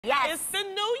Yes. It's the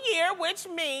new year, which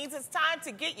means it's time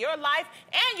to get your life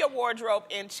and your wardrobe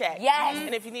in check. Yes.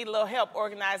 And if you need a little help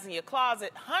organizing your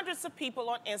closet, hundreds of people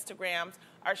on Instagram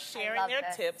are sharing their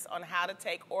tips on how to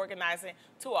take organizing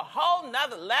to a whole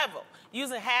nother level.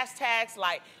 Using hashtags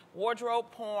like wardrobe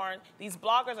porn, these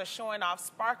bloggers are showing off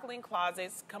sparkling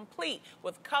closets complete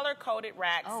with color-coded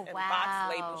racks and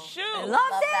box-labeled shoes. I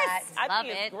love this. I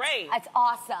think it's great. That's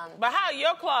awesome. But how are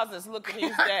your closets looking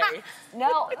these days?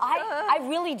 No, I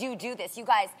really do this. You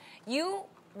guys, you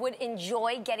would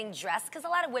enjoy getting dressed, because a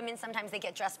lot of women, sometimes they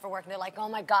get dressed for work and they're like, oh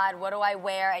my God, what do I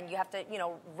wear? And you have to,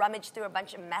 rummage through a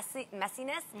bunch of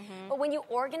messiness. But when you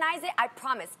organize it, I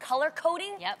promise, color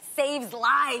coding saves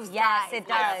lives. Yes, it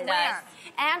does. I swear.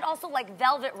 And also like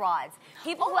velvet rods.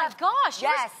 People oh my gosh.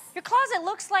 Yes. Your closet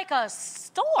looks like a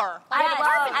store.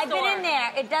 I've been in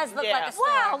there. It does look like a store.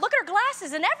 Wow, look at her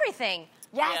glasses and everything.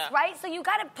 Yes, right? So you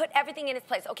got to put everything in its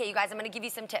place. Okay, you guys, I'm going to give you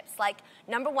some tips. Like,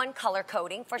 number one, color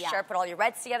coding, for sure. Put all your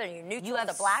reds together, your neutrals, you have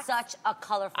the black. Such a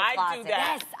colorful closet. I do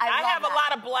that. Yes, I have love a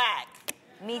lot of black.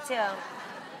 Me too.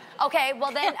 Okay,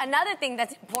 well then another thing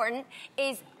that's important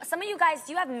is, some of you guys,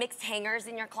 do you have mixed hangers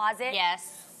in your closet?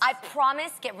 Yes. I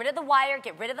promise, get rid of the wire,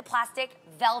 get rid of the plastic,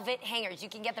 velvet hangers. You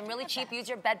can get them really cheap. Use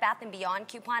your Bed Bath & Beyond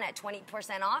coupon at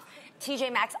 20% off.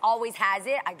 TJ Maxx always has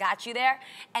it. I got you there.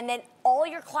 And then all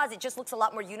your closet just looks a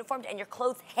lot more uniformed, and your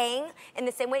clothes hang in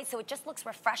the same way, so it just looks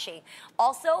refreshing.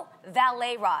 Also,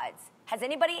 valet rods. Has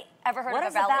anybody ever heard of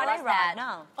a valet rod?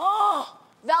 No. Oh,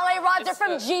 valet rods are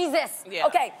from Jesus. Yeah.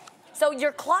 Okay. So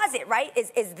your closet, right,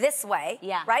 is this way,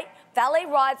 right? Valet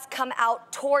rods come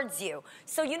out towards you.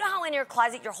 So you know how in your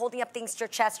closet you're holding up things to your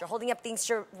chest, you're holding up things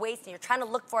to your waist, and you're trying to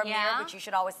look for a mirror, which you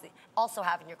should always also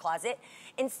have in your closet.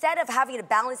 Instead of having to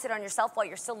balance it on yourself while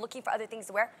you're still looking for other things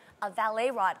to wear, a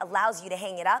valet rod allows you to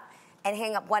hang it up and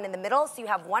hang up one in the middle, so you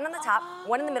have one on the top,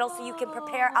 one in the middle, so you can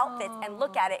prepare outfits and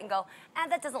look at it and go,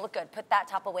 that doesn't look good. Put that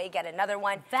top away, get another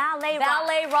one. Valet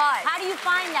rod. How do you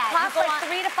find that? Costs like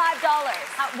 $3 to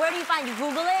 $5. Where do you find it? You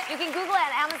Google it? You can Google it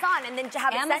on Amazon, and then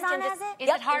have it sent. Amazon has it? Is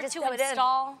it hard to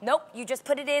install? Nope, you just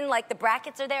put it in, like the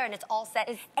brackets are there, and it's all set.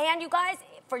 And you guys,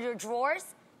 for your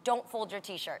drawers, don't fold your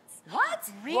T-shirts. What?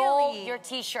 Really? Roll your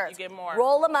T-shirts. You get more.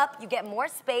 Roll them up. You get more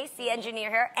space, the engineer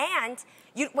here. And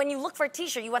when you look for a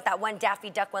T-shirt, you want that one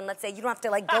Daffy Duck one, let's say. You don't have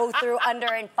to go through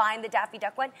under and find the Daffy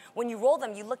Duck one. When you roll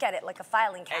them, you look at it like a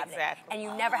filing cabinet. Exactly. And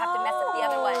you never have to mess up the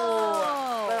other one.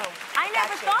 Boom. I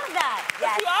never thought of that.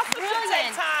 Yes. You also should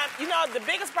take time. The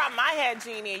biggest problem I had,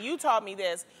 Jeannie, and you taught me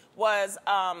this, was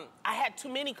I had too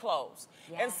many clothes.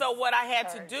 And so what I had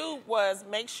to do was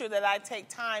make sure that I take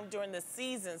time during the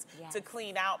seasons to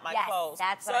clean out my clothes.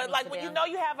 That's so what I need when to do. you know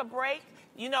you have a break,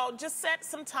 just set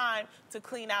some time to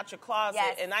clean out your closet.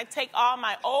 And I take all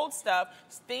my old stuff,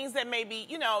 things that maybe,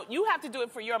 you have to do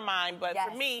it for your mind, but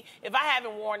for me, if I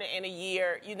haven't worn it in a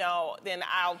year, then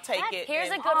I'll take it. Here's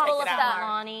a and good rule of take it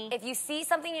out. thumb. If you see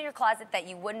something in your closet that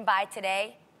you wouldn't buy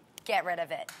today, get rid of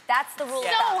it. That's the rule of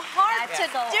thumb. So hard to do.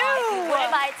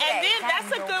 And then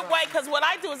that's a good way, because what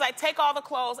I do is I take all the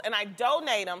clothes and I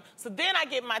donate them, so then I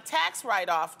get my tax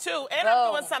write-off too, and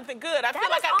I'm doing something good. I feel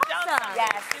like I've done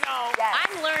something.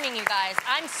 I'm learning, you guys.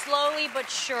 I'm slowly but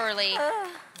surely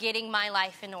getting my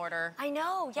life in order. I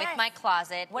know, with my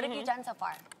closet. What have you done so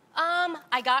far?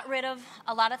 I got rid of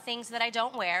a lot of things that I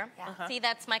don't wear. See,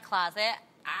 that's my closet.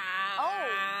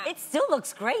 It still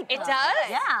looks great. It does?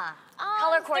 Yeah.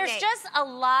 Color coordinate. There's just a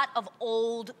lot of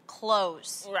old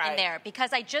clothes in there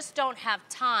because I just don't have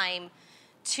time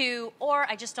or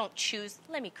I just don't choose.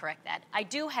 Let me correct that. I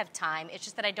do have time. It's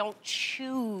just that I don't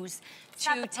choose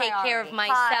to take care of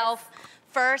myself.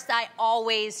 First, I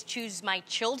always choose my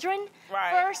children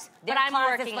first, but I'm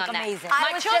working on that.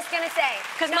 I was just going to say.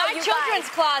 Because my children's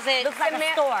closet looks like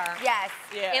a store. Yes.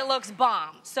 It looks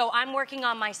bomb. So I'm working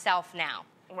on myself now.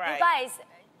 You guys,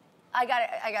 I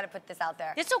gotta put this out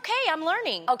there. It's okay, I'm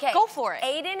learning. Okay. Go for it.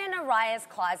 Aiden and Araya's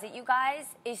closet, you guys,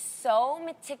 is so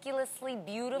meticulously,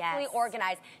 beautifully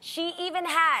organized. She even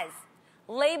has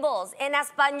labels in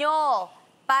Espanol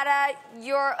para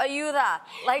your ayuda.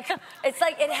 It's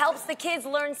like it helps the kids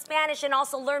learn Spanish and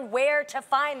also learn where to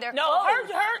find their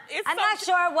clothes. I'm not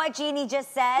sure what Jeannie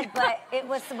just said, but it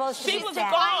was supposed to be She was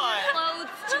Spanish. gone. Clothes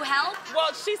to help?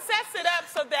 Well, she sets it up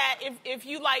so that if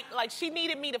you like she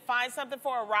needed me to find something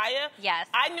for Araya. Yes.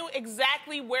 I knew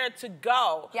exactly where to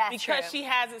go because she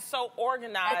has it so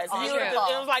organized. That's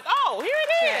It was like, oh, here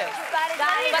it is.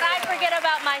 But I forget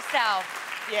about myself.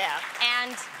 Yeah.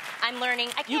 And I'm learning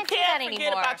I can't do that anymore. You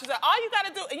can't forget about yourself. All you got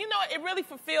to do, and you know, it really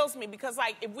fulfills me because,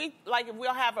 like, if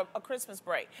we'll have a Christmas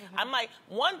break, I'm like,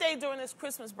 one day during this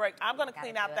Christmas break, I'm going to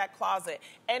clean out that closet,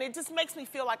 and it just makes me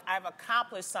feel like I've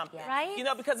accomplished something. Yeah. Right? You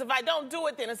know, because if I don't do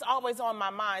it, then it's always on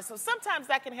my mind. So sometimes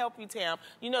that can help you, Tam.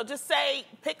 You know, just say,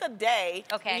 pick a day,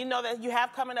 you know, that you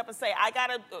have coming up and say, I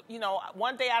got to, you know,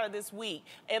 one day out of this week,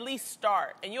 at least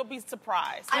start, and you'll be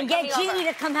surprised. And get Jeannie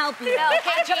to come help you. No,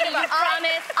 okay, Jeannie, you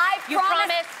promise. I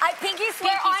promise. I pinky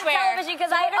swear on television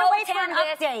because I owe Tam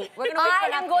this. We're gonna wait for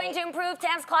an update. I am going to improve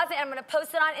Tam's closet and I'm going to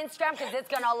post it on Instagram because it's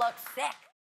going to look sick.